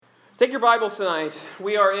Take your Bibles tonight.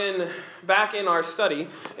 We are back in our study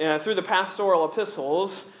through the pastoral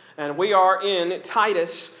epistles, and we are in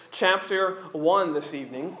Titus chapter 1 this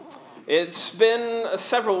evening. It's been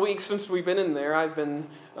several weeks since we've been in there. I've been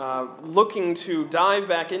looking to dive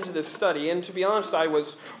back into this study, and to be honest, I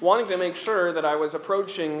was wanting to make sure that I was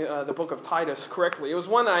approaching the book of Titus correctly. It was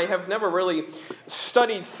one I have never really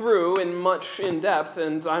studied through in depth,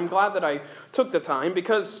 and I'm glad that I took the time,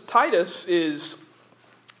 because Titus is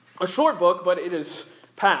a short book, but it is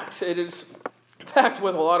packed. It is packed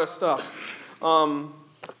with a lot of stuff.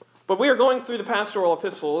 But we are going through the pastoral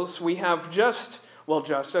epistles. We have just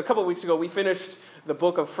a couple of weeks ago, we finished the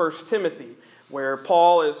book of 1 Timothy, where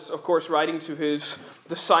Paul is, of course, writing to his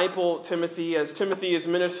disciple Timothy, as Timothy is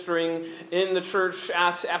ministering in the church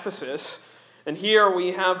at Ephesus. And here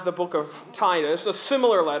we have the book of Titus, a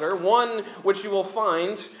similar letter, one which you will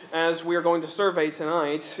find as we are going to survey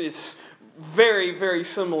tonight. It's very, very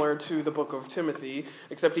similar to the book of Timothy,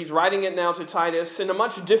 except he's writing it now to Titus in a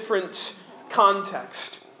much different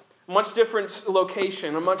context, a much different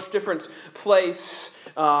location, a much different place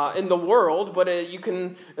in the world, but you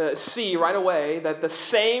can see right away that the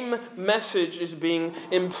same message is being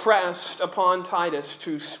impressed upon Titus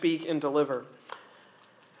to speak and deliver.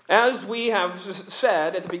 As we have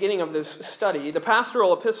said at the beginning of this study, the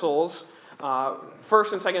pastoral epistles,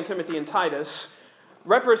 1st and 2nd Timothy and Titus,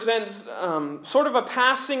 represents sort of a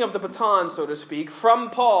passing of the baton, so to speak, from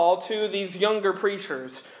Paul to these younger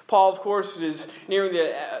preachers. Paul, of course, is nearing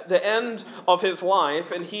the end of his life,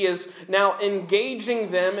 and he is now engaging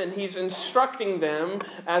them, and he's instructing them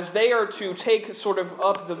as they are to take sort of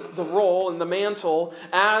up the role and the mantle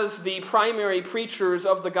as the primary preachers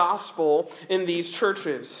of the gospel in these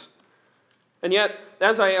churches. And yet,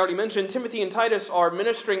 as I already mentioned, Timothy and Titus are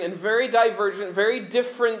ministering in very divergent, very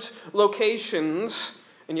different locations,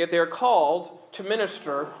 and yet they are called to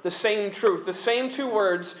minister the same truth. The same two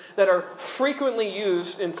words that are frequently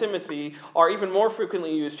used in Timothy are even more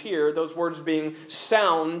frequently used here, those words being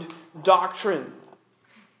sound doctrine.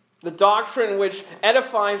 The doctrine which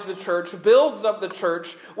edifies the church, builds up the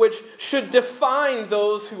church, which should define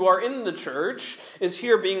those who are in the church, is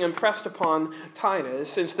here being impressed upon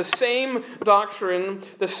Titus. It's the same doctrine,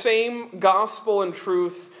 the same gospel and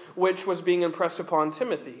truth which was being impressed upon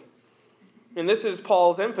Timothy. And this is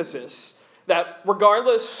Paul's emphasis, that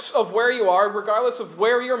regardless of where you are, regardless of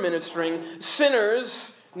where you're ministering,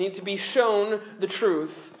 sinners need to be shown the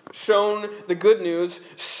truth, shown the good news,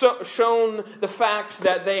 shown the fact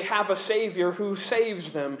that they have a Savior who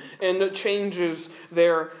saves them and changes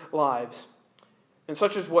their lives. And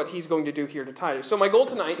such is what he's going to do here to Titus. So my goal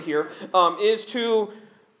tonight here is to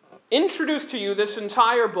introduce to you this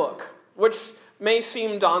entire book, which may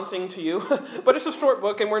seem daunting to you, but it's a short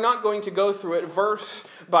book, and we're not going to go through it verse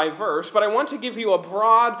by verse, but I want to give you a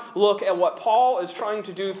broad look at what Paul is trying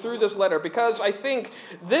to do through this letter, because I think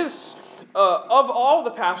this, of all the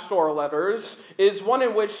pastoral letters, is one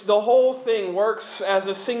in which the whole thing works as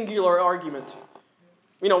a singular argument.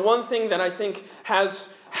 You know, one thing that I think has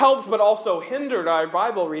helped but also hindered our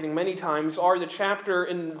Bible reading many times are the chapter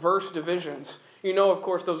and verse divisions. You know, of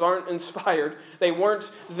course, those aren't inspired. They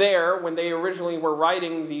weren't there when they originally were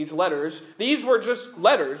writing these letters. These were just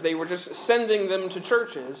letters. They were just sending them to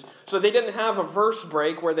churches. So they didn't have a verse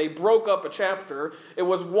break where they broke up a chapter. It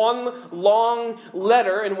was one long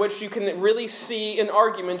letter in which you can really see an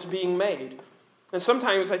argument being made. And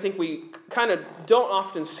sometimes I think we kind of don't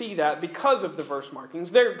often see that because of the verse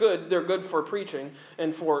markings. They're good. They're good for preaching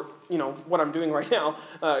and for, what I'm doing right now.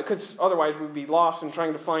 Because otherwise we'd be lost in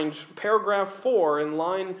trying to find paragraph 4 in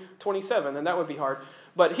line 27, and that would be hard.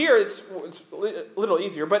 But here it's a little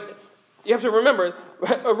easier. But you have to remember,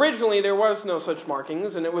 originally there was no such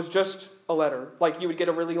markings, and it was just a letter. Like you would get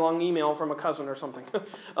a really long email from a cousin or something.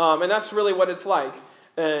 And that's really what it's like.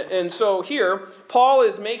 And so here, Paul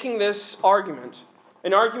is making this argument,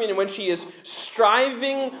 an argument in which he is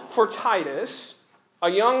striving for Titus, a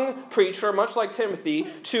young preacher, much like Timothy,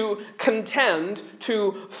 to contend,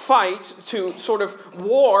 to fight, to sort of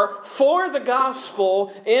war for the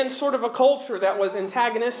gospel in sort of a culture that was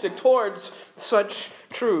antagonistic towards such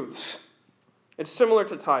truths. It's similar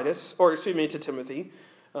to to Timothy.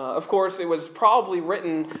 Of course, it was probably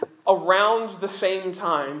written around the same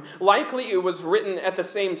time. Likely it was written at the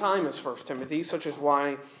same time as 1 Timothy, such is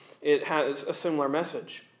why it has a similar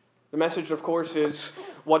message. The message, of course, is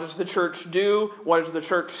what does the church do? What does the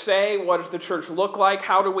church say? What does the church look like?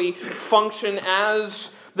 How do we function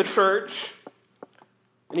as the church?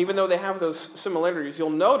 And even though they have those similarities, you'll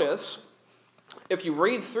notice, if you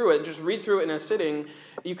read through it, just read through it in a sitting,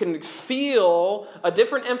 you can feel a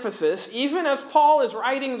different emphasis, even as Paul is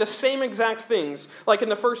writing the same exact things, like in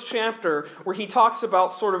the first chapter, where he talks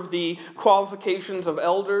about sort of the qualifications of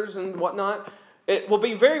elders and whatnot. It will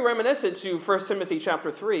be very reminiscent to 1 Timothy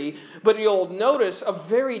chapter 3, but you'll notice a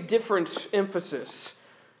very different emphasis.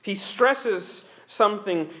 He stresses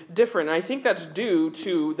something different, and I think that's due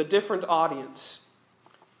to the different audience.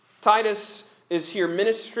 Titus is here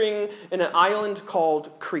ministering in an island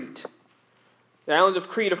called Crete. The island of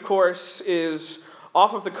Crete, of course, is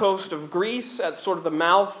off of the coast of Greece at sort of the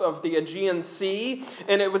mouth of the Aegean Sea.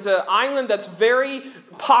 And it was an island that's very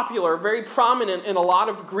popular, very prominent in a lot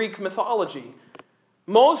of Greek mythology.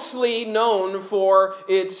 Mostly known for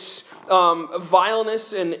its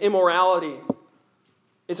vileness and immorality.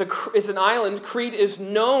 It's an island. Crete is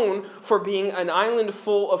known for being an island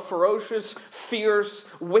full of ferocious, fierce,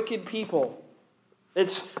 wicked people.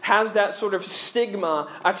 It has that sort of stigma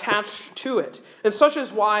attached to it. And such is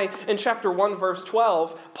why in chapter 1, verse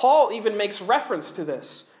 12, Paul even makes reference to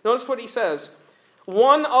this. Notice what he says.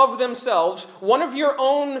 One of themselves, one of your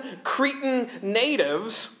own Cretan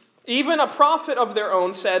natives, even a prophet of their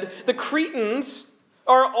own, said, the Cretans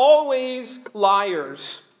are always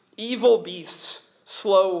liars, evil beasts,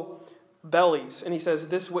 slow bellies. And he says,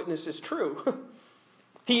 this witness is true.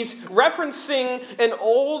 He's referencing an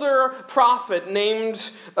older prophet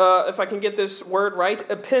named, if I can get this word right,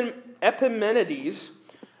 Epimenides.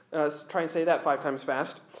 Try and say that 5 times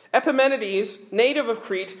fast. Epimenides, native of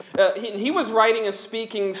Crete, he was writing and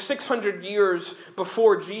speaking 600 years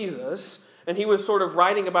before Jesus, and he was sort of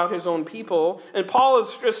writing about his own people. And Paul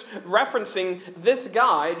is just referencing this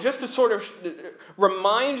guy just to sort of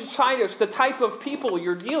remind Titus the type of people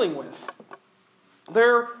you're dealing with.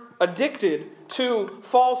 They're addicted to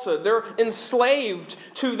falsehood. They're enslaved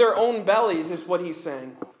to their own bellies, is what he's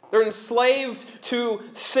saying. They're enslaved to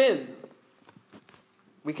sin.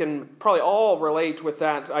 We can probably all relate with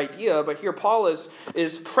that idea, but here Paul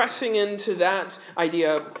is pressing into that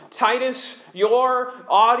idea. Titus, your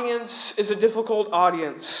audience is a difficult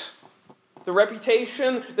audience. The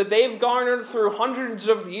reputation that they've garnered through hundreds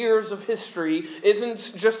of years of history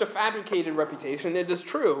isn't just a fabricated reputation, it is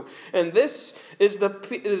true. And this is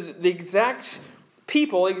the exact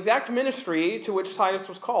people, exact ministry to which Titus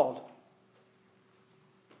was called.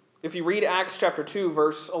 If you read Acts chapter 2,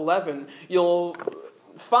 verse 11, you'll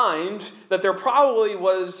find that there probably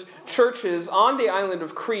was churches on the island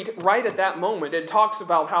of Crete right at that moment. It talks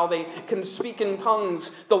about how they can speak in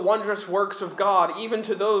tongues the wondrous works of God, even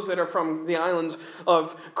to those that are from the island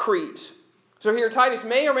of Crete. So here Titus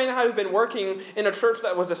may or may not have been working in a church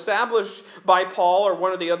that was established by Paul or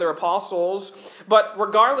one of the other apostles, but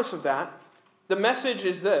regardless of that, the message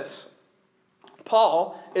is this.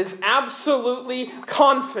 Paul is absolutely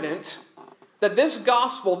confident that this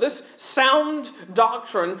gospel, this sound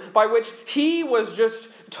doctrine by which he was just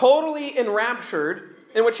totally enraptured,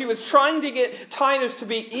 in which he was trying to get Titus to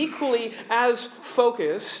be equally as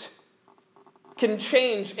focused, can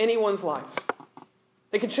change anyone's life.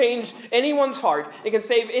 It can change anyone's heart. It can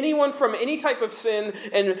save anyone from any type of sin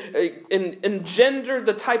and engender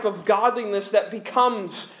the type of godliness that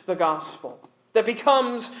becomes the gospel, that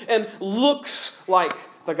becomes and looks like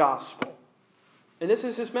the gospel. And this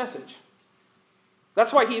is his message.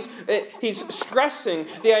 That's why he's stressing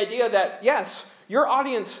the idea that, yes, your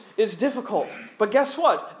audience is difficult. But guess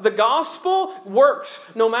what? The gospel works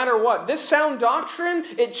no matter what. This sound doctrine,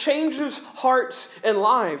 it changes hearts and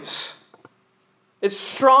lives. It's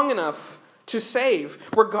strong enough to save.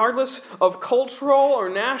 Regardless of cultural or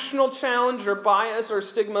national challenge or bias or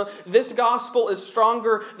stigma, this gospel is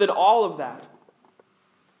stronger than all of that.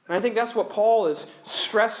 And I think that's what Paul is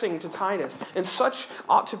stressing to Titus. And such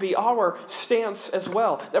ought to be our stance as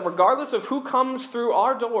well. That regardless of who comes through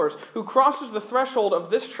our doors, who crosses the threshold of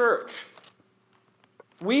this church,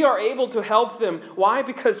 we are able to help them. Why?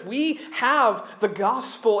 Because we have the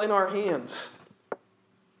gospel in our hands.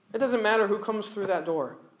 It doesn't matter who comes through that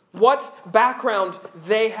door, what background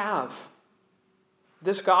they have.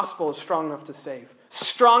 This gospel is strong enough to save.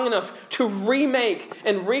 Strong enough to remake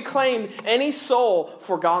and reclaim any soul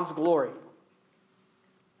for God's glory.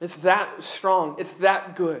 It's that strong. It's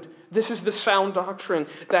that good. This is the sound doctrine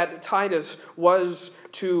that Titus was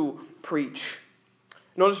to preach.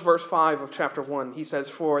 Notice verse 5 of chapter 1. He says,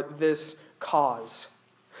 "For this cause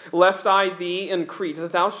left I thee in Crete,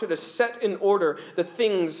 that thou shouldest set in order the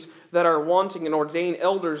things that are wanting, and ordain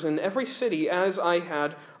elders in every city as I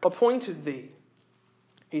had appointed thee."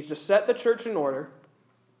 He's to set the church in order.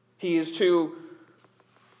 He is to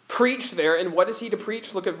preach there. And what is he to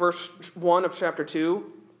preach? Look at verse 1 of chapter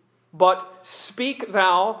 2. "But speak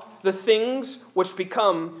thou the things which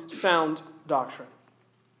become sound doctrine."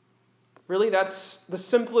 Really, that's the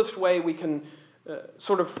simplest way we can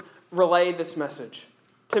sort of relay this message.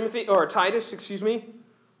 Titus,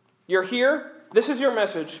 you're here. This is your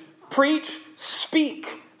message. Preach,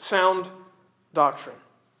 speak sound doctrine.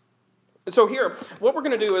 And so here, what we're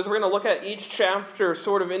going to do is we're going to look at each chapter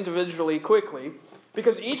sort of individually quickly,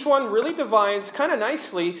 because each one really divides kind of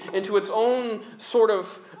nicely into its own sort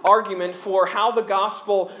of argument for how the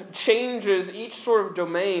gospel changes each sort of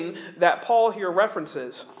domain that Paul here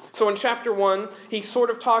references. So in chapter 1, he sort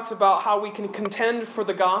of talks about how we can contend for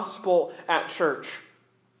the gospel at church.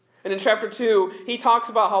 And in chapter 2, he talks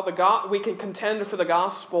about how we can contend for the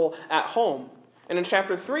gospel at home. And in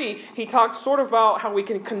chapter 3, he talks sort of about how we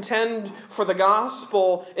can contend for the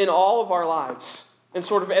gospel in all of our lives, in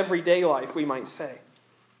sort of everyday life, we might say.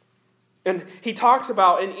 And he talks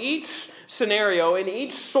about in each scenario, in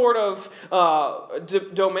each sort of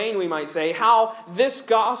domain, we might say, how this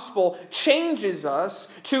gospel changes us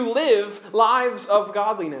to live lives of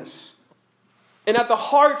godliness. And at the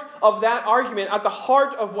heart of that argument, at the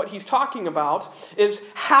heart of what he's talking about, is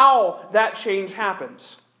how that change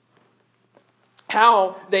happens.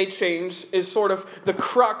 How they change is sort of the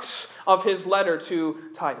crux of his letter to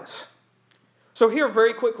Titus. So here,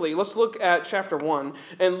 very quickly, let's look at chapter 1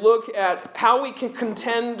 and look at how we can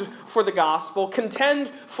contend for the gospel, contend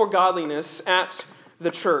for godliness at the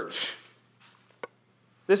church.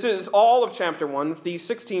 This is all of chapter 1, these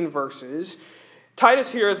 16 verses.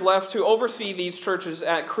 Titus here is left to oversee these churches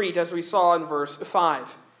at Crete, as we saw in verse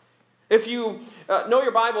 5. If you know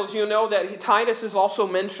your Bibles, you know that Titus is also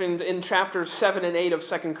mentioned in chapters 7 and 8 of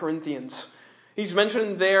 2 Corinthians. He's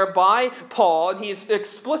mentioned there by Paul, and he's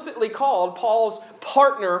explicitly called Paul's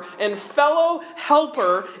partner and fellow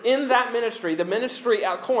helper in that ministry, the ministry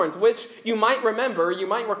at Corinth, which you might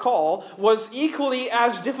recall, was equally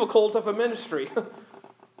as difficult of a ministry.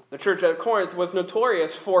 The church at Corinth was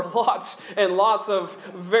notorious for lots and lots of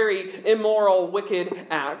very immoral, wicked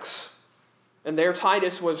acts. And there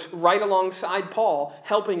Titus was right alongside Paul,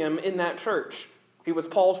 helping him in that church. He was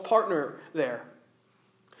Paul's partner there.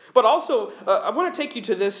 But also, I want to take you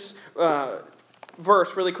to this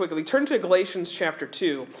verse really quickly. Turn to Galatians chapter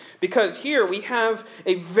 2, because here we have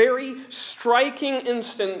a very striking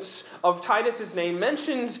instance of Titus's name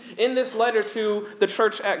mentioned in this letter to the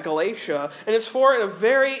church at Galatia, and it's for a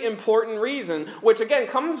very important reason, which again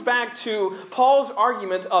comes back to Paul's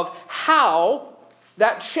argument of how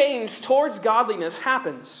that change towards godliness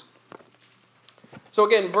happens. So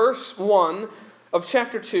again, verse 1 of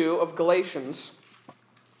chapter 2 of Galatians,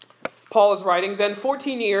 Paul is writing, "Then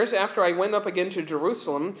 14 years after I went up again to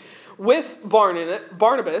Jerusalem with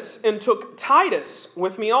Barnabas and took Titus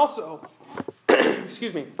with me also."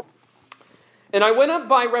 Excuse me. "And I went up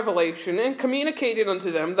by revelation and communicated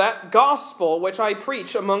unto them that gospel which I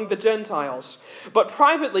preach among the Gentiles, but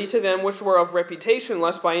privately to them which were of reputation,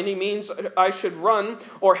 lest by any means I should run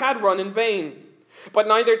or had run in vain. But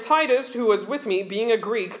neither Titus, who was with me, being a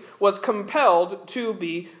Greek, was compelled to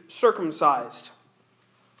be circumcised."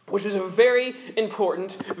 Which is a very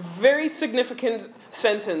important, very significant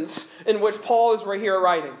sentence in which Paul is right here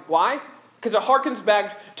writing. Why? Because it harkens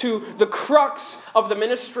back to the crux of the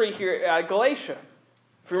ministry here at Galatia.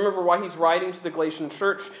 If you remember why he's writing to the Galatian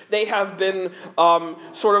church, they have been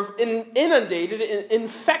sort of inundated,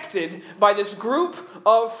 infected by this group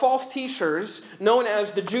of false teachers known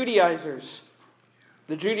as the Judaizers.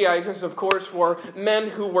 The Judaizers, of course, were men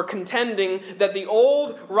who were contending that the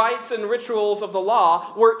old rites and rituals of the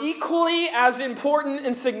law were equally as important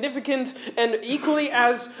and significant and equally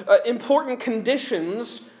as important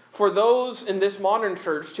conditions for those in this modern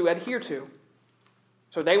church to adhere to.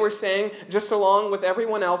 So they were saying, just along with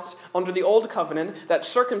everyone else under the old covenant, that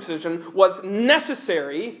circumcision was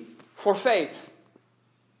necessary for faith.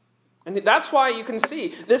 And that's why you can see,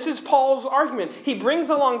 this is Paul's argument. He brings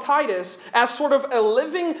along Titus as sort of a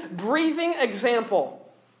living, breathing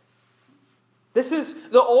example. This is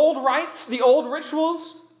the old rites, the old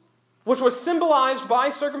rituals, which was symbolized by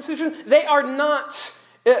circumcision. They are not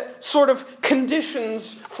sort of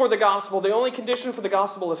conditions for the gospel. The only condition for the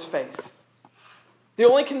gospel is faith. The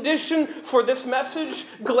only condition for this message,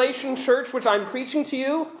 Galatian church, which I'm preaching to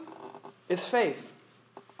you, is faith.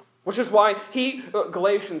 Which is why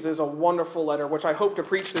Galatians is a wonderful letter, which I hope to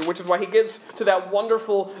preach through, which is why he gets to that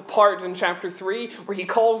wonderful part in chapter 3, where he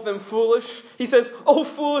calls them foolish. He says, "O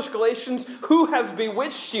foolish Galatians, who has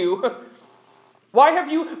bewitched you? Why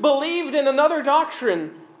have you believed in another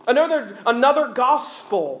doctrine, another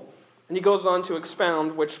gospel?" And he goes on to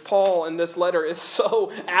expound, which Paul in this letter is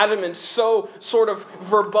so adamant, so sort of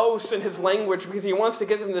verbose in his language, because he wants to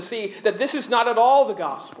get them to see that this is not at all the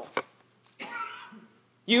gospel.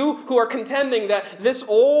 You who are contending that this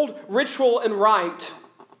old ritual and rite,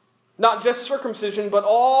 not just circumcision, but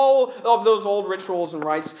all of those old rituals and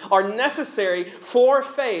rites are necessary for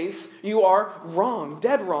faith, you are wrong,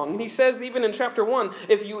 dead wrong. And he says even in chapter 1,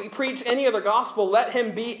 if you preach any other gospel, let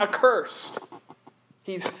him be accursed.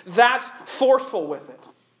 He's that forceful with it.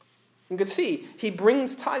 You can see, he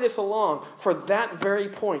brings Titus along for that very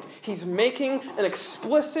point. He's making an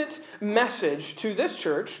explicit message to this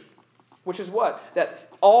church, which is what? That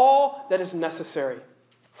all that is necessary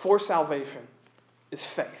for salvation is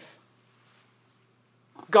faith.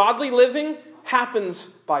 Godly living happens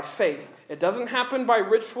by faith. It doesn't happen by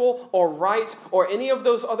ritual or rite or any of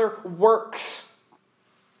those other works.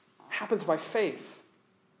 It happens by faith.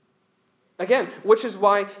 Again, which is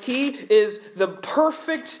why he is the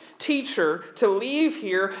perfect teacher to leave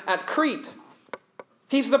here at Crete.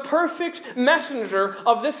 He's the perfect messenger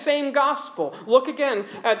of this same gospel. Look again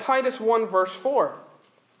at Titus 1 verse 4.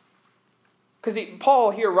 Because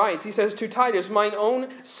Paul here writes, he says, to Titus, mine own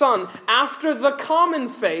son, after the common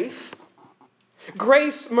faith,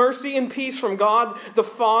 grace, mercy, and peace from God the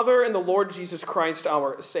Father and the Lord Jesus Christ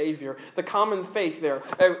our Savior. The common faith there,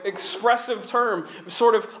 an expressive term,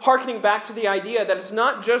 sort of hearkening back to the idea that it's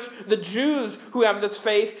not just the Jews who have this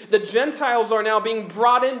faith, the Gentiles are now being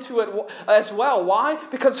brought into it as well. Why?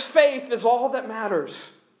 Because faith is all that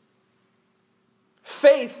matters.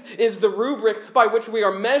 Faith is the rubric by which we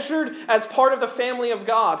are measured as part of the family of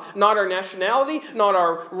God. Not our nationality, not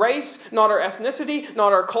our race, not our ethnicity,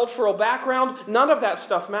 not our cultural background. None of that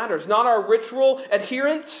stuff matters. Not our ritual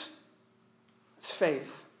adherence. It's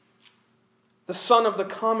faith. The son of the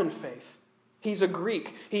common faith. He's a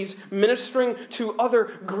Greek. He's ministering to other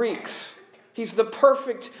Greeks. He's the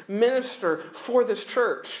perfect minister for this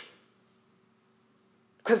church.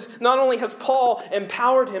 Because not only has Paul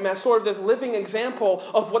empowered him as sort of this living example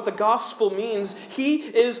of what the gospel means, he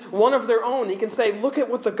is one of their own. He can say, look at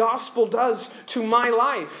what the gospel does to my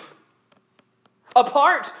life.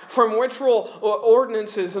 Apart from ritual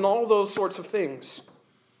ordinances and all those sorts of things.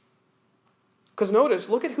 Because notice,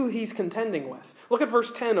 look at who he's contending with. Look at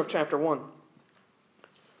verse 10 of chapter 1.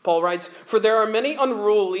 Paul writes, for there are many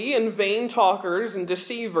unruly and vain talkers and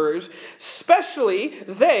deceivers, especially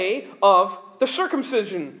they of the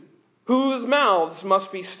circumcision, whose mouths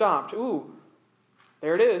must be stopped. Ooh,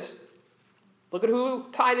 there it is. Look at who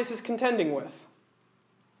Titus is contending with.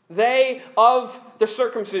 They of the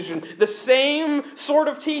circumcision, the same sort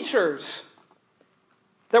of teachers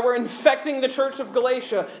that were infecting the church of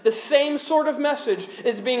Galatia, the same sort of message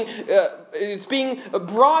is being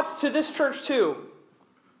brought to this church too.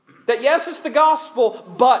 That yes, it's the gospel,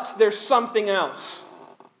 but there's something else.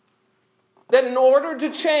 That in order to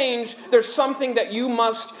change, there's something that you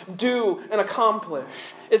must do and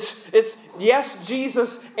accomplish. It's yes,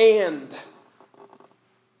 Jesus, and,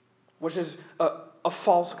 which is a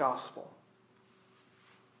false gospel.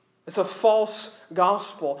 It's a false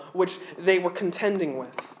gospel which they were contending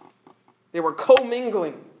with. They were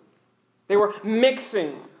commingling. They were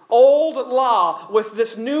mixing old law with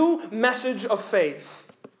this new message of faith.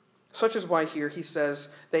 Such is why here he says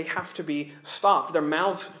they have to be stopped. Their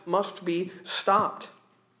mouths must be stopped.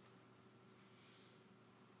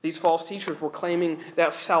 These false teachers were claiming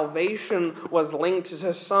that salvation was linked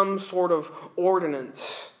to some sort of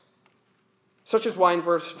ordinance. Such is why in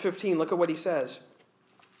verse 15, look at what he says.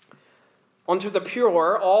 Unto the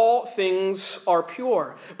pure all things are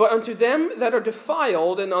pure, but unto them that are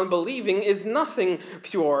defiled and unbelieving is nothing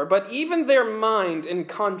pure, but even their mind and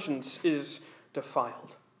conscience is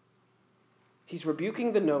defiled. He's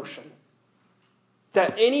rebuking the notion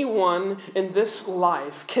that anyone in this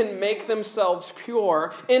life can make themselves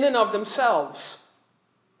pure in and of themselves.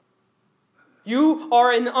 You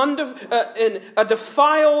are a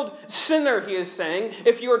defiled sinner, he is saying,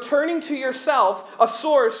 if you are turning to yourself, a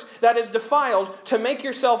source that is defiled, to make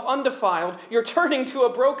yourself undefiled. You're turning to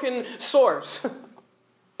a broken source.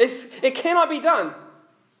 It cannot be done.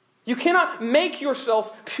 You cannot make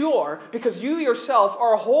yourself pure because you yourself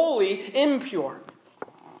are wholly impure.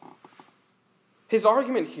 His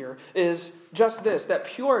argument here is just this, that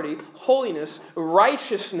purity, holiness,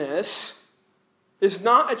 righteousness is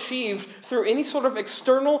not achieved through any sort of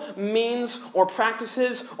external means or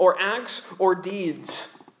practices or acts or deeds.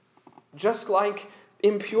 Just like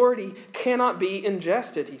impurity cannot be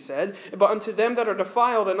ingested, he said, but unto them that are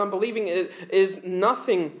defiled and unbelieving is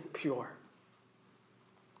nothing pure.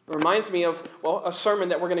 It reminds me of, a sermon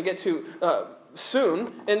that we're going to get to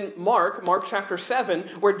soon in Mark chapter 7,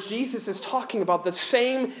 where Jesus is talking about the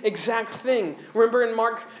same exact thing. Remember in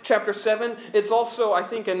Mark chapter 7, it's also, I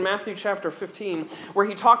think, in Matthew chapter 15, where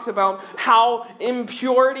he talks about how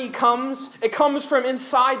impurity comes. It comes from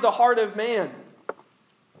inside the heart of man.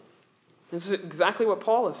 This is exactly what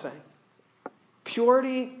Paul is saying.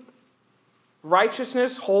 Purity,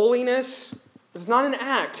 righteousness, holiness is not an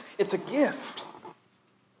act, it's a gift.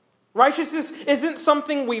 Righteousness isn't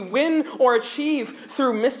something we win or achieve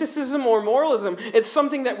through mysticism or moralism. It's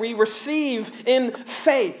something that we receive in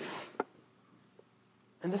faith.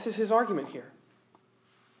 And this is his argument here.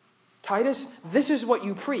 Titus, this is what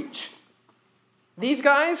you preach. These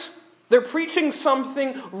guys, they're preaching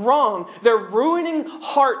something wrong. They're ruining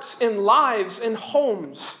hearts and lives and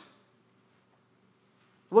homes.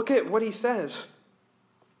 Look at what he says.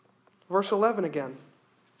 Verse 11 again.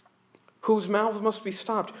 Whose mouths must be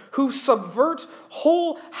stopped, who subvert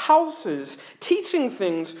whole houses, teaching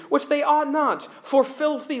things which they ought not, for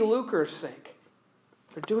filthy lucre's sake.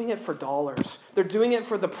 They're doing it for dollars. They're doing it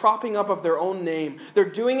for the propping up of their own name. They're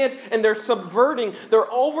doing it and they're subverting,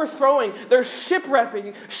 they're overthrowing, they're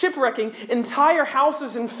shipwrecking entire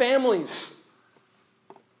houses and families.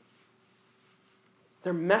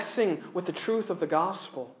 They're messing with the truth of the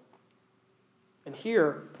gospel. And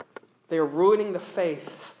here, they are ruining the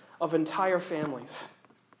faiths of entire families.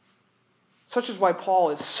 Such is why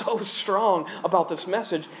Paul is so strong about this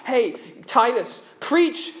message. Hey, Titus,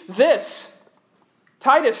 preach this.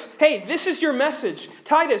 Titus, hey, this is your message.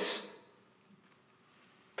 Titus,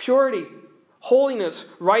 purity, holiness,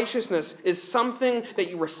 righteousness is something that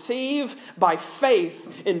you receive by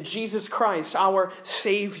faith in Jesus Christ, our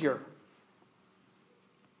Savior.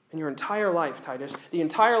 In your entire life, Titus, the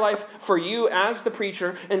entire life for you as the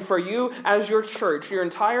preacher and for you as your church, your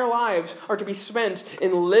entire lives are to be spent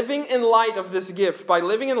in living in light of this gift, by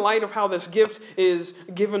living in light of how this gift is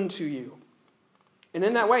given to you. And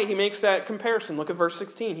in that way, he makes that comparison. Look at verse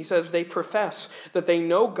 16. He says, they profess that they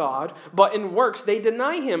know God, but in works they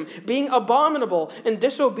deny him, being abominable and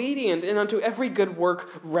disobedient, and unto every good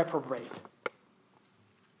work reprobate.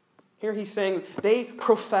 Here he's saying they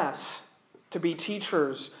profess to be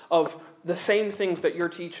teachers of the same things that you're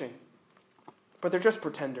teaching. But they're just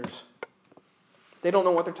pretenders. They don't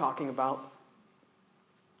know what they're talking about.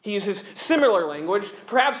 He uses similar language,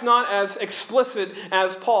 perhaps not as explicit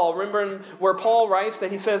as Paul. Remember where Paul writes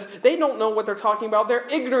that he says, they don't know what they're talking about. They're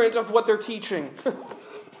ignorant of what they're teaching.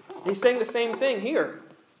 He's saying the same thing here.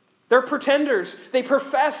 They're pretenders. They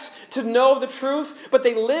profess to know the truth, but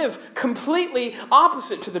they live completely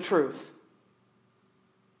opposite to the truth.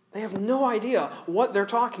 They have no idea what they're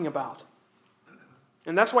talking about.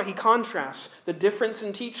 And that's why he contrasts the difference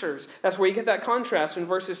in teachers. That's where you get that contrast in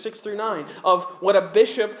verses 6 through 9 of what a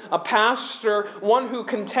bishop, a pastor, one who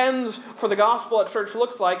contends for the gospel at church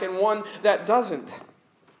looks like and one that doesn't.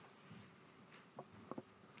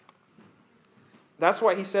 That's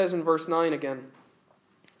why he says in verse 9 again,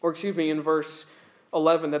 in verse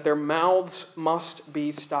 11, that their mouths must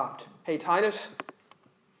be stopped. Hey, Titus,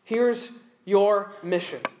 here's your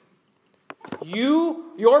mission.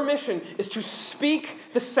 Your mission is to speak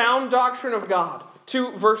the sound doctrine of God.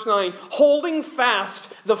 To verse 9, holding fast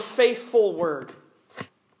the faithful word.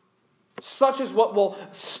 Such is what will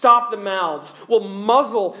stop the mouths, will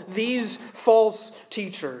muzzle these false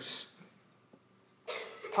teachers.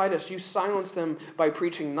 Titus, you silence them by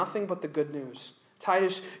preaching nothing but the good news.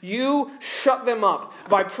 Titus, you shut them up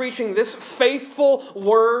by preaching this faithful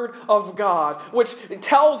word of God, which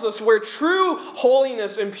tells us where true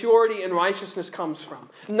holiness and purity and righteousness comes from.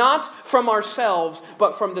 Not from ourselves,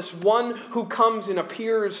 but from this one who comes and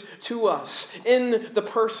appears to us in the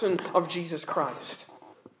person of Jesus Christ.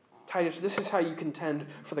 Titus, this is how you contend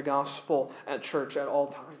for the gospel at church at all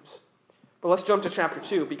times. But let's jump to chapter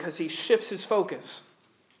 2, because he shifts his focus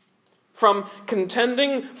from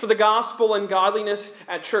contending for the gospel and godliness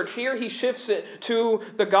at church. Here he shifts it to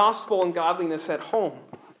the gospel and godliness at home.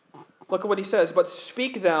 Look at what he says. But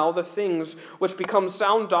speak thou the things which become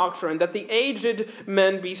sound doctrine, that the aged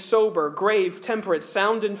men be sober, grave, temperate,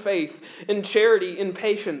 sound in faith, in charity, in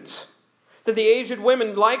patience. That the aged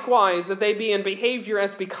women likewise, that they be in behavior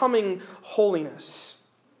as becoming holiness.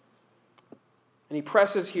 And he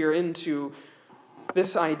presses here into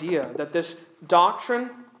this idea that this doctrine,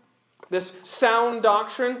 this sound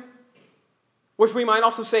doctrine, which we might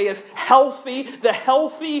also say is healthy, the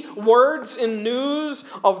healthy words and news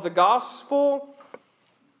of the gospel,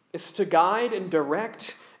 is to guide and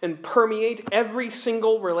direct and permeate every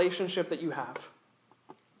single relationship that you have.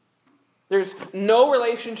 There's no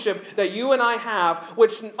relationship that you and I have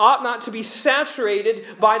which ought not to be saturated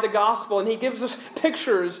by the gospel. And he gives us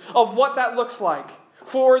pictures of what that looks like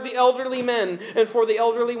for the elderly men and for the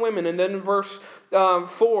elderly women. And then verse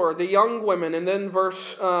 4, the young women. And then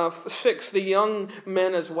verse 6, the young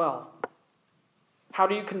men as well. How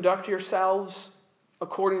do you conduct yourselves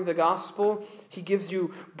according to the gospel? He gives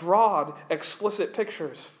you broad, explicit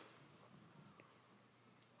pictures,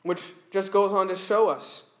 which just goes on to show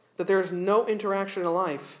us that there is no interaction in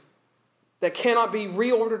life that cannot be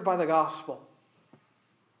reordered by the gospel.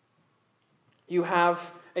 You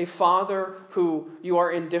have a father who you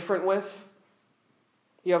are indifferent with.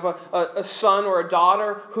 You have a son or a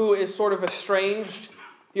daughter who is sort of estranged.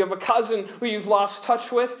 You have a cousin who you've lost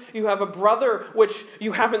touch with. You have a brother which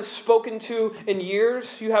you haven't spoken to in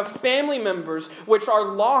years. You have family members which are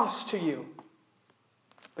lost to you.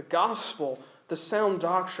 The gospel, the sound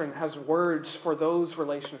doctrine, has words for those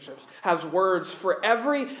relationships, has words for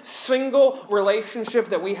every single relationship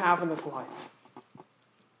that we have in this life.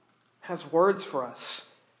 Has words for us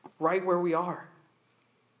right where we are.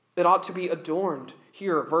 It ought to be adorned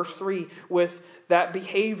here, verse 3, with that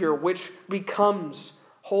behavior which becomes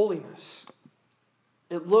holiness.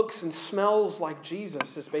 It looks and smells like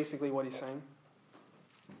Jesus is basically what he's saying.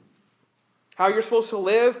 How you're supposed to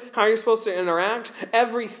live, how you're supposed to interact,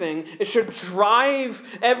 everything should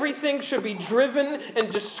be driven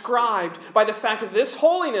and described by the fact that this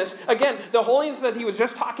holiness, again, the holiness that he was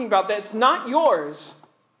just talking about, that's not yours,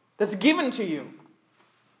 that's given to you.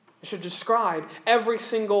 It should describe every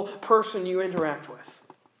single person you interact with.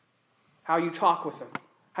 How you talk with them,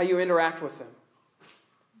 how you interact with them,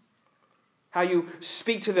 how you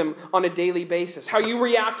speak to them on a daily basis, how you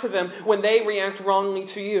react to them when they react wrongly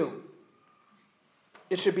to you.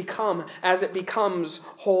 It should become as it becomes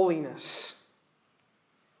holiness.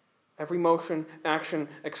 Every motion, action,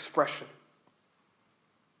 expression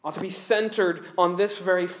ought to be centered on this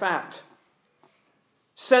very fact.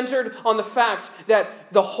 Centered on the fact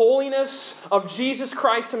that the holiness of Jesus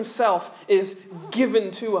Christ himself is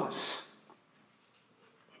given to us.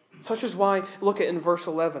 Such is why, look at in verse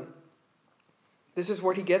 11. This is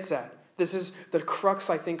where he gets at. This is the crux,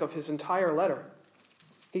 I think, of his entire letter.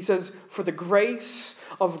 He says, "For the grace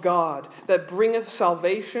of God that bringeth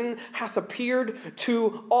salvation hath appeared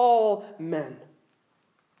to all men,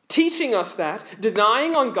 teaching us that,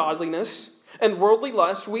 denying ungodliness and worldly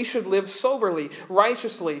lust, we should live soberly,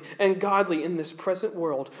 righteously, and godly in this present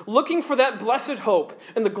world, looking for that blessed hope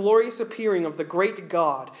and the glorious appearing of the great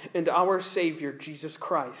God and our Savior, Jesus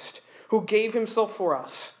Christ, who gave himself for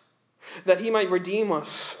us, that he might redeem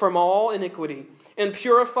us from all iniquity, and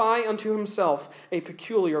purify unto himself a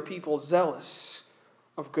peculiar people, zealous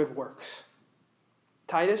of good works."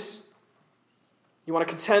 Titus, you want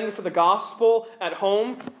to contend for the gospel at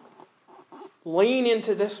home? Lean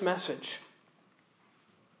into this message.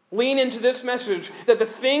 Lean into this message that the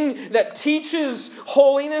thing that teaches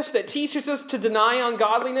holiness, that teaches us to deny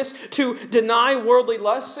ungodliness, to deny worldly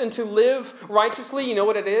lusts, and to live righteously, you know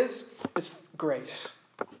what it is? It's grace.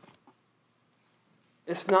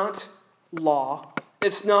 It's not law.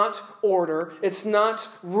 It's not order. It's not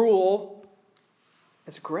rule.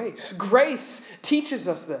 It's grace. Grace teaches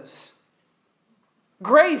us this.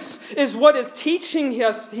 Grace is what is teaching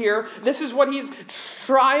us here. This is what he's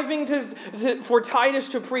striving for Titus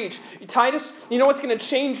to preach. Titus, you know what's going to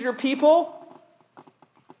change your people?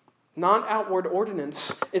 Not outward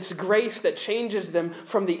ordinance. It's grace that changes them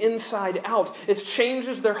from the inside out. It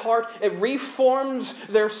changes their heart. It reforms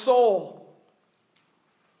their soul.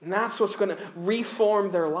 And that's what's going to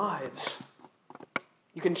reform their lives.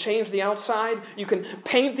 You can change the outside. You can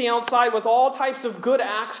paint the outside with all types of good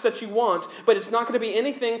acts that you want, but it's not going to be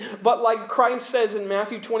anything but, like Christ says in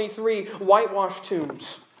Matthew 23, whitewashed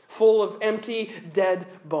tombs full of empty, dead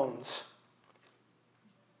bones.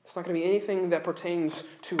 It's not going to be anything that pertains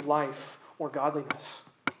to life or godliness.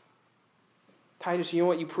 Titus, you know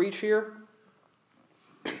what you preach here?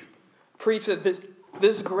 Preach that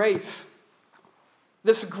this grace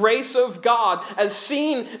of God as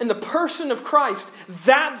seen in the person of Christ,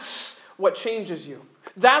 that's what changes you.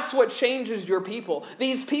 That's what changes your people.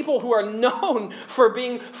 These people who are known for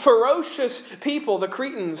being ferocious people, the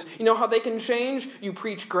Cretans, you know how they can change? You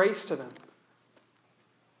preach grace to them.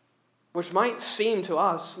 Which might seem to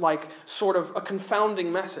us like sort of a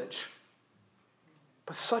confounding message.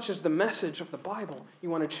 But such is the message of the Bible. You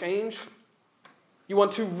want to change? You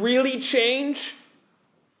want to really change?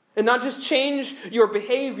 And not just change your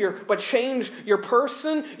behavior, but change your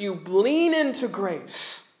person. You lean into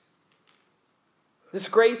grace. This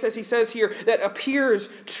grace, as he says here, that appears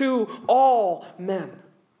to all men.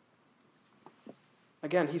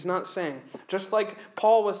 Again, he's not saying, just like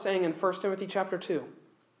Paul was saying in 1 Timothy chapter 2,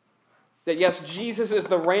 that yes, Jesus is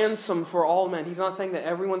the ransom for all men. He's not saying that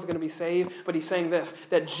everyone's going to be saved, but he's saying this,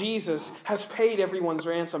 that Jesus has paid everyone's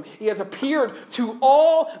ransom. He has appeared to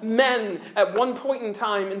all men at one point in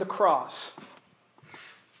time in the cross.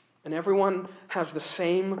 And everyone has the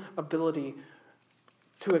same ability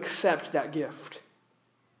to accept that gift.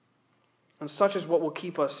 And such is what will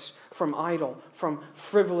keep us from idle, from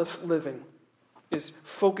frivolous living, is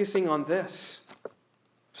focusing on this.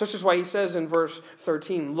 Such is why he says in verse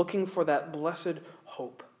 13, looking for that blessed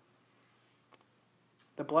hope.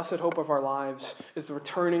 The blessed hope of our lives is the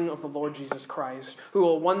returning of the Lord Jesus Christ, who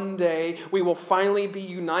will one day, we will finally be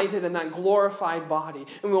united in that glorified body,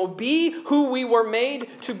 and we will be who we were made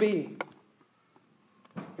to be.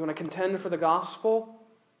 You want to contend for the gospel?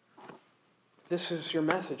 This is your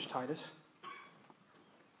message, Titus.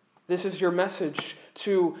 This is your message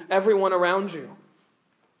to everyone around you.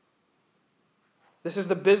 This is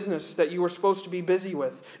the business that you were supposed to be busy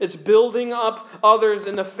with. It's building up others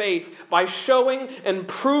in the faith by showing and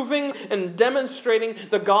proving and demonstrating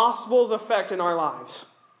the gospel's effect in our lives.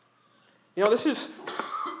 You know, this is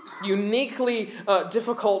uniquely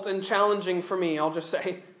difficult and challenging for me, I'll just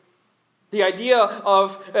say. The idea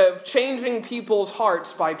of changing people's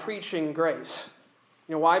hearts by preaching grace.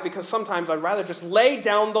 You know why? Because sometimes I'd rather just lay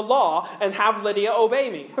down the law and have Lydia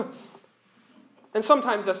obey me. And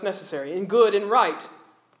sometimes that's necessary and good and right.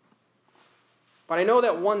 But I know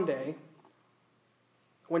that one day,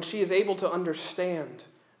 when she is able to understand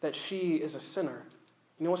that she is a sinner,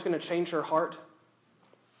 you know what's going to change her heart?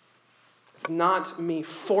 It's not me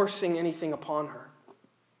forcing anything upon her,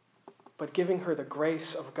 but giving her the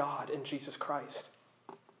grace of God in Jesus Christ.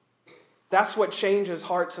 That's what changes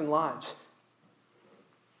hearts and lives.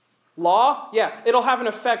 Law, yeah, it'll have an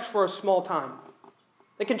effect for a small time.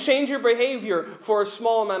 It can change your behavior for a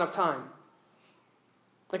small amount of time.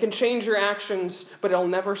 It can change your actions, but it'll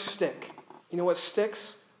never stick. You know what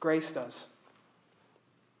sticks? Grace does.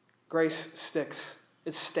 Grace sticks.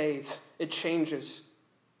 It stays. It changes.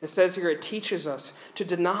 It says here it teaches us to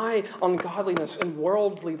deny ungodliness and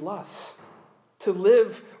worldly lusts, to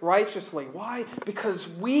live righteously. Why? Because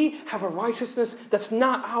we have a righteousness that's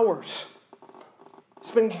not ours. It's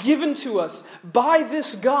been given to us by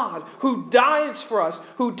this God who dies for us,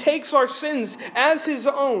 who takes our sins as his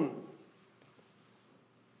own.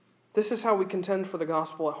 This is how we contend for the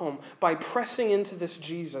gospel at home, by pressing into this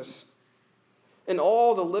Jesus in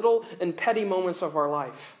all the little and petty moments of our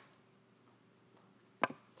life.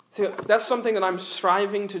 See, that's something that I'm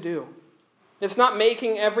striving to do. It's not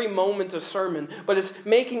making every moment a sermon, but it's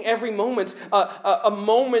making every moment a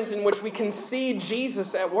moment in which we can see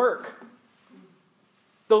Jesus at work.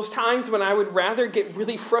 Those times when I would rather get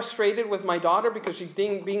really frustrated with my daughter because she's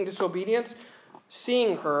being disobedient,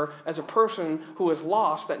 seeing her as a person who is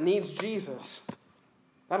lost that needs Jesus,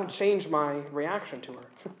 that'll change my reaction to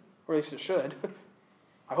her. Or at least it should.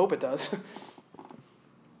 I hope it does.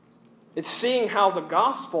 It's seeing how the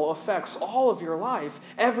gospel affects all of your life,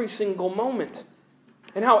 every single moment.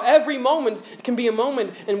 And how every moment can be a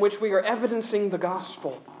moment in which we are evidencing the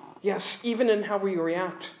gospel. Yes, even in how we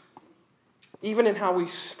react. Even in how we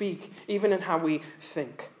speak, even in how we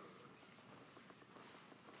think.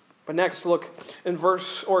 But next, look in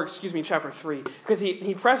chapter 3. Because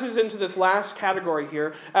he presses into this last category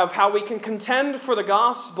here of how we can contend for the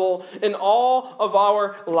gospel in all of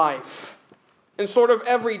our life. In sort of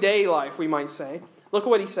everyday life, we might say. Look at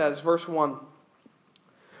what he says, verse 1.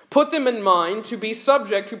 Put them in mind to be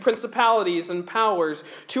subject to principalities and powers,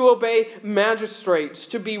 to obey magistrates,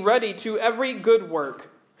 to be ready to every good work,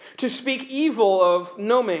 to speak evil of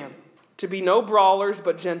no man, to be no brawlers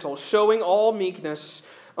but gentle, showing all meekness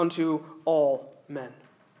unto all men.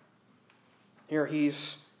 Here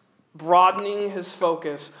he's broadening his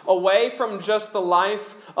focus away from just the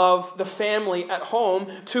life of the family at home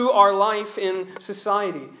to our life in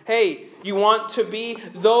society. Hey, you want to be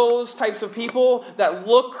those types of people that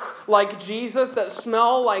look like Jesus, that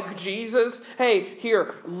smell like Jesus? Hey,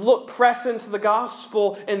 here, press into the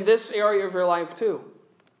gospel in this area of your life too.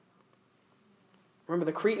 Remember,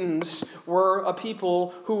 the Cretans were a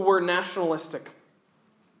people who were nationalistic.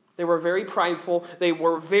 They were very prideful. They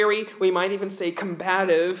were very, we might even say,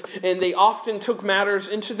 combative. And they often took matters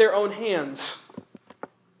into their own hands.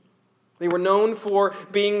 They were known for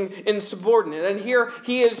being insubordinate. And here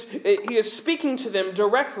he is speaking to them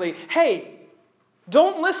directly. Hey,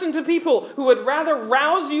 don't listen to people who would rather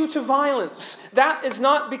rouse you to violence. That is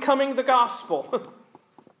not becoming the gospel.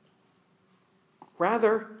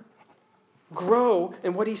 Rather, grow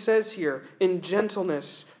in what he says here, in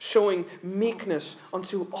gentleness, showing meekness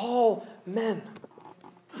unto all men.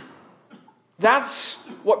 That's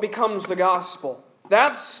what becomes the gospel.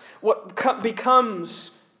 That's what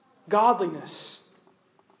becomes godliness.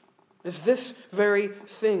 Is this very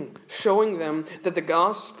thing, showing them that the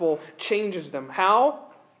gospel changes them.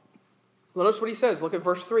 How? Notice what he says. Look at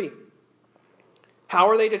verse 3. How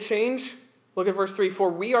are they to change? Look at verse 3. For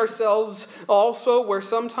we ourselves also were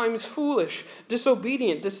sometimes foolish,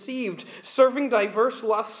 disobedient, deceived, serving diverse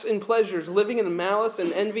lusts and pleasures, living in malice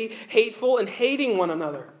and envy, hateful and hating one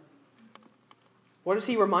another. What does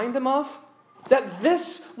he remind them of? That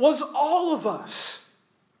this was all of us.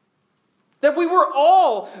 That we were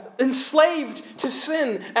all enslaved to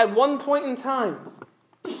sin at one point in time.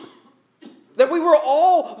 That we were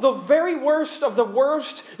all the very worst of the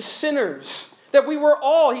worst sinners. That we were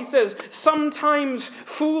all, he says, sometimes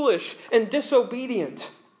foolish and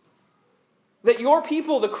disobedient. That your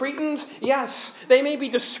people, the Cretans, yes, they may be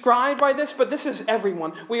described by this, but this is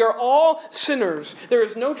everyone. We are all sinners. There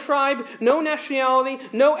is no tribe, no nationality,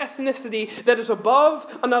 no ethnicity that is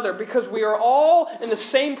above another, because we are all in the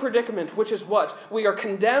same predicament, which is what? We are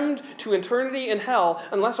condemned to eternity in hell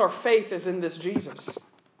unless our faith is in this Jesus.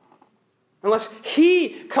 Unless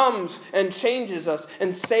he comes and changes us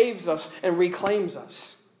and saves us and reclaims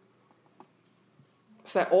us.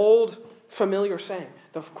 It's that old familiar saying,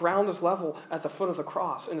 the ground is level at the foot of the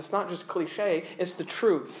cross. And it's not just cliche, it's the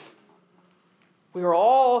truth. We are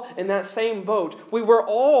all in that same boat. We were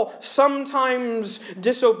all sometimes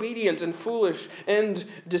disobedient and foolish and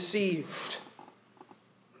deceived.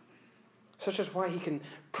 Such is why he can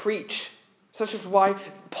preach. Such is why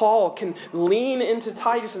Paul can lean into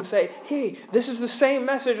Titus and say, hey, this is the same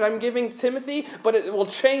message I'm giving Timothy, but it will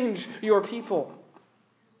change your people.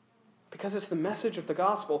 Because it's the message of the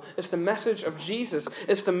gospel. It's the message of Jesus.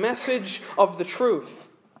 It's the message of the truth.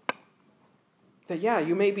 That, yeah,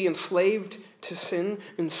 you may be enslaved to sin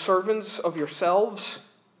and servants of yourselves,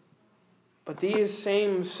 but these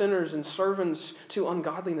same sinners and servants to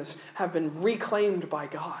ungodliness have been reclaimed by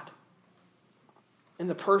God in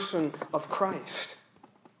the person of Christ.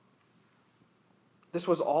 This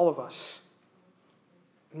was all of us.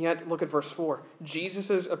 And yet, look at verse 4.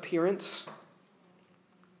 Jesus' appearance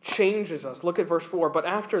changes us. Look at verse 4. But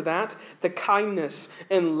after that, the kindness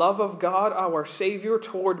and love of God, our Savior,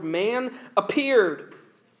 toward man appeared.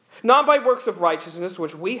 Not by works of righteousness,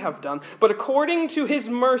 which we have done, but according to his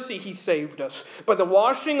mercy he saved us, by the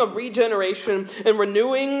washing of regeneration and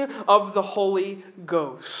renewing of the Holy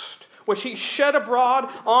Ghost, which he shed abroad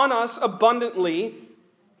on us abundantly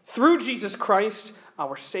through Jesus Christ,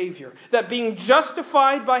 our Savior, that being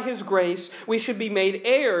justified by his grace, we should be made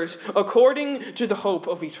heirs according to the hope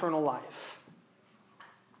of eternal life.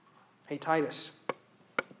 Hey, Titus,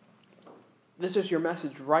 this is your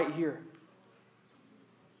message right here.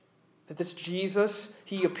 That this Jesus,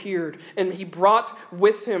 he appeared, and he brought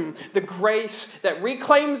with him the grace that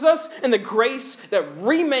reclaims us and the grace that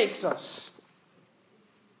remakes us.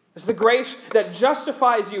 It's the grace that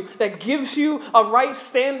justifies you, that gives you a right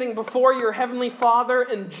standing before your heavenly Father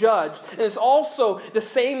and Judge. And it's also the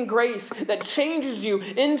same grace that changes you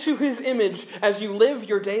into his image as you live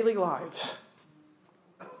your daily lives.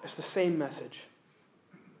 It's the same message.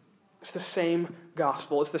 It's the same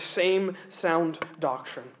gospel. It's the same sound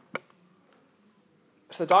doctrine.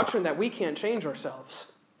 It's the doctrine that we can't change ourselves.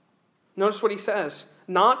 Notice what he says.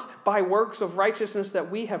 Not by works of righteousness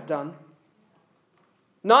that we have done.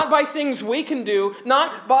 Not by things we can do,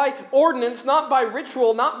 not by ordinance, not by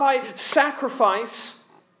ritual, not by sacrifice,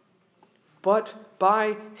 but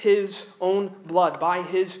by his own blood, by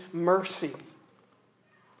his mercy.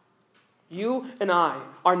 You and I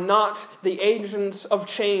are not the agents of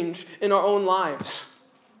change in our own lives.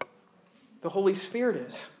 The Holy Spirit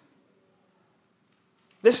is.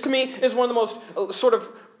 This to me is one of the most sort of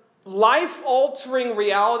life-altering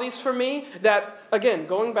realities for me that, again,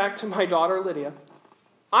 going back to my daughter Lydia,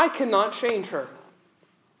 I cannot change her.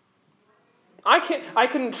 I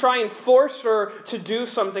can try and force her to do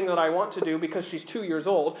something that I want to do because she's 2 years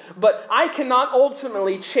old, but I cannot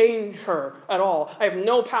ultimately change her at all. I have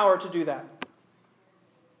no power to do that.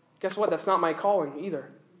 Guess what? That's not my calling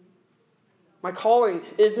either. My calling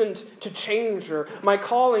isn't to change her. My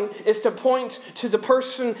calling is to point to the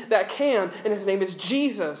person that can, and his name is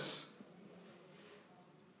Jesus.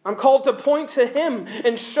 I'm called to point to him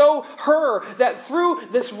and show her that through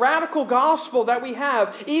this radical gospel that we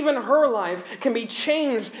have, even her life can be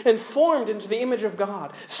changed and formed into the image of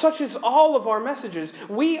God. Such is all of our messages.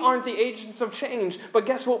 We aren't the agents of change, but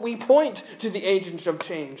guess what? We point to the agents of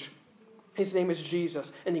change. His name is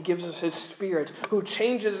Jesus, and he gives us his Spirit, who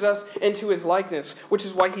changes us into his likeness, which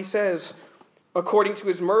is why he says, According to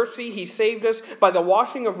his mercy, he saved us by the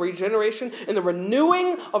washing of regeneration and the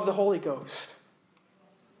renewing of the Holy Ghost.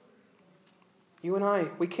 You and I,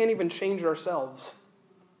 we can't even change ourselves.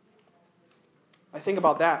 I think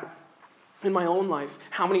about that in my own life.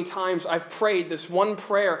 How many times I've prayed this one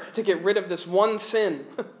prayer to get rid of this one sin.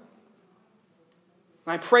 And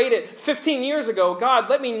I prayed it 15 years ago. God,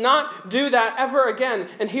 let me not do that ever again.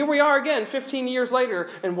 And here we are again 15 years later.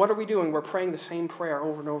 And what are we doing? We're praying the same prayer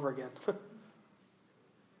over and over again.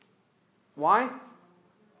 Why?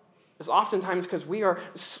 It's oftentimes because we are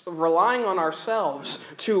relying on ourselves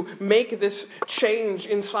to make this change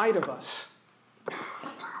inside of us.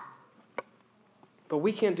 But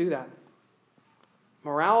we can't do that.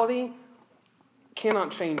 Morality cannot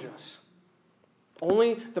change us.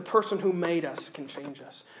 Only the person who made us can change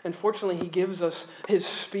us. And fortunately, he gives us his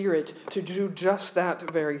Spirit to do just that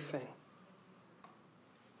very thing.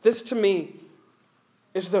 This, to me,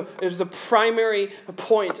 is the primary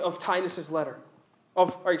point of Titus's letter.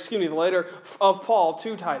 The letter of Paul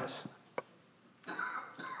to Titus.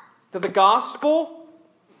 That the gospel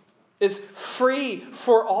is free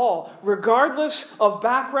for all, regardless of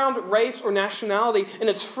background, race, or nationality. And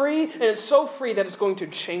it's free, and it's so free that it's going to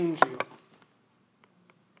change you.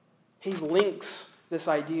 He links this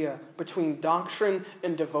idea between doctrine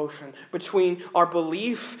and devotion, between our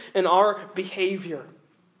belief and our behavior.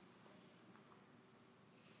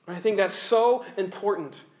 And I think that's so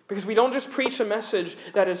important because we don't just preach a message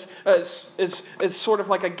that is sort of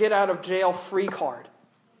like a get-out-of-jail-free card.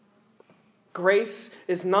 Grace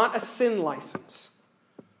is not a sin license.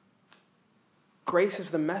 Grace is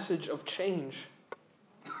the message of change.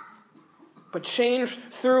 But change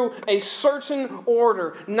through a certain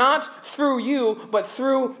order, not through you, but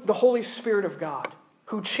through the Holy Spirit of God,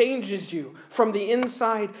 who changes you from the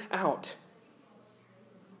inside out.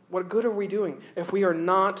 What good are we doing if we are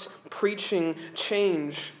not preaching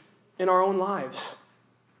change in our own lives?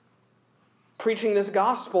 Preaching this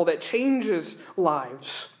gospel that changes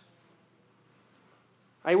lives.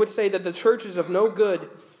 I would say that the church is of no good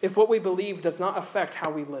if what we believe does not affect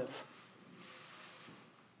how we live.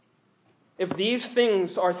 If these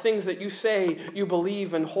things are things that you say you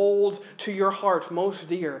believe and hold to your heart most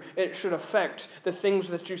dear, it should affect the things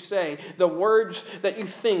that you say, the words that you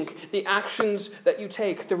think, the actions that you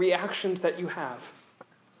take, the reactions that you have.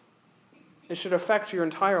 It should affect your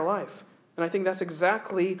entire life. And I think that's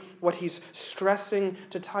exactly what he's stressing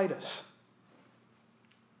to Titus.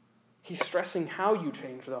 He's stressing how you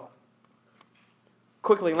change, though.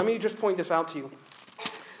 Quickly, let me just point this out to you.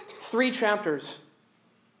 3 chapters.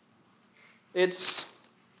 It's,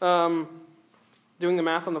 doing the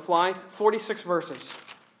math on the fly, 46 verses.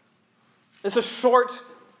 It's a short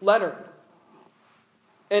letter.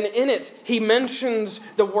 And in it, he mentions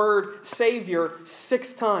the word Savior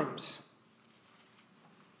 6 times.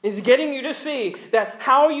 He's getting you to see that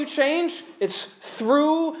how you change, it's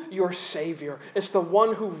through your Savior. It's the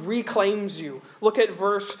one who reclaims you. Look at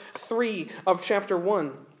verse 3 of chapter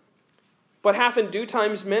 1. But hath in due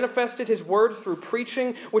times manifested his word through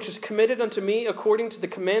preaching, which is committed unto me according to the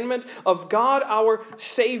commandment of God our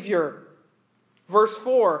Savior. Verse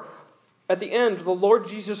 4, at the end, the Lord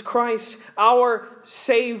Jesus Christ, our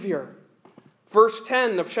Savior. Verse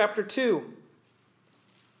 10 of chapter 2.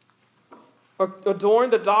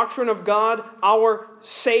 Adorn the doctrine of God, our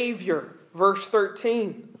Savior. Verse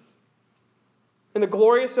 13. And the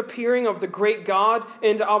glorious appearing of the great God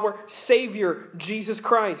and our Savior, Jesus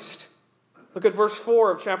Christ. Look at verse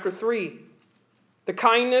 4 of chapter 3. The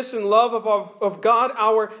kindness and love of God,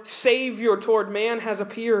 our Savior toward man has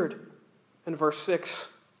appeared. And verse 6,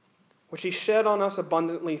 which he shed on us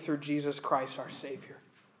abundantly through Jesus Christ, our Savior.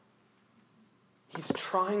 He's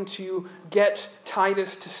trying to get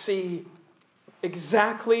Titus to see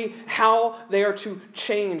exactly how they are to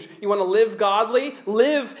change. You want to live godly?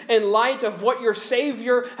 Live in light of what your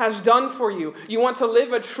Savior has done for you. You want to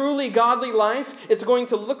live a truly godly life? It's going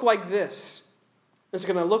to look like this. It's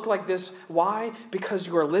going to look like this. Why? Because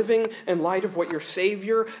you are living in light of what your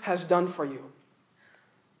Savior has done for you.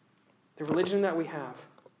 The religion that we have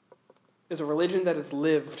is a religion that is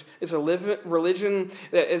lived. It's a religion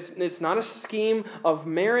that it's not a scheme of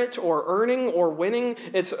merit or earning or winning.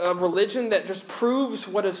 It's a religion that just proves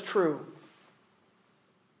what is true.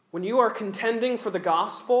 When you are contending for the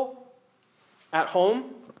gospel at home,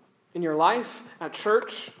 in your life, at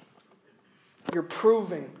church, you're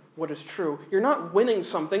proving what is true. You're not winning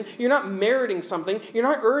something. You're not meriting something. You're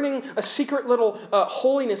not earning a secret little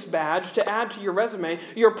holiness badge to add to your resume.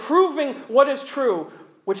 You're proving what is true.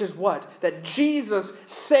 Which is what? That Jesus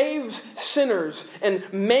saves sinners and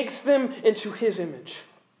makes them into his image.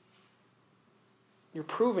 You're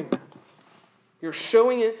proving that. You're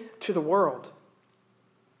showing it to the world.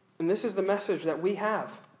 And this is the message that we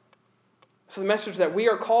have. It's the message that we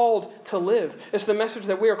are called to live. It's the message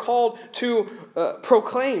that we are called to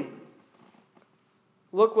proclaim.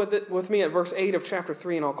 Look with me at verse 8 of chapter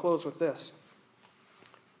 3, and I'll close with this.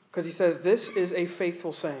 Because he says, "This is a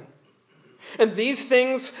faithful saying. And these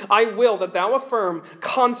things I will that thou affirm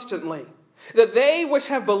constantly, that they which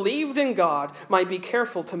have believed in God might be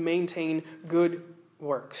careful to maintain good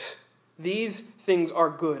works. These things are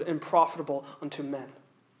good and profitable unto men."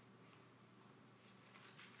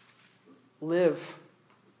 Live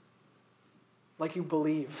like you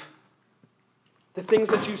believe. The things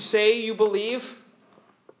that you say you believe,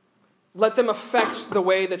 let them affect the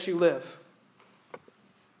way that you live.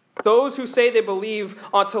 Those who say they believe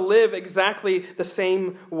ought to live exactly the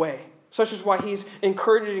same way. Such is why he's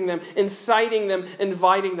encouraging them, inciting them,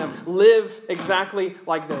 inviting them. Live exactly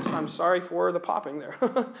like this. I'm sorry for the popping there.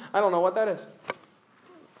 I don't know what that is.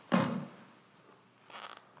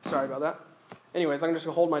 Sorry about that. Anyways, I'm just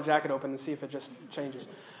going to hold my jacket open and see if it just changes.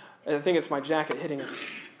 I think it's my jacket hitting it.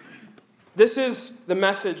 This is the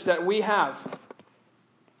message that we have.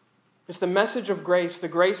 It's the message of grace, the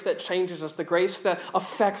grace that changes us, the grace that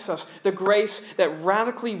affects us, the grace that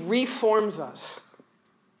radically reforms us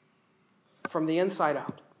from the inside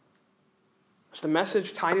out. It's the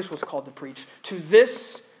message Titus was called to preach to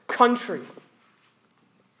this country,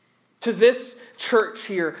 to this church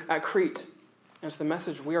here at Crete. And it's the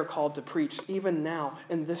message we are called to preach even now,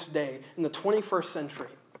 in this day, in the 21st century.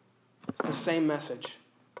 It's the same message.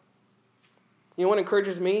 You know what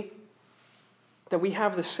encourages me? That we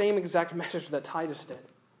have the same exact message that Titus did.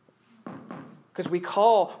 Because we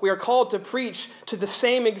are called to preach to the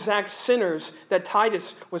same exact sinners that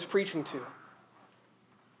Titus was preaching to.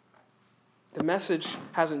 The message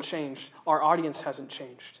hasn't changed. Our audience hasn't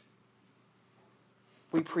changed.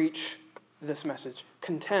 We preach this message.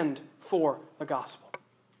 Contend for the gospel.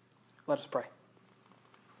 Let us pray.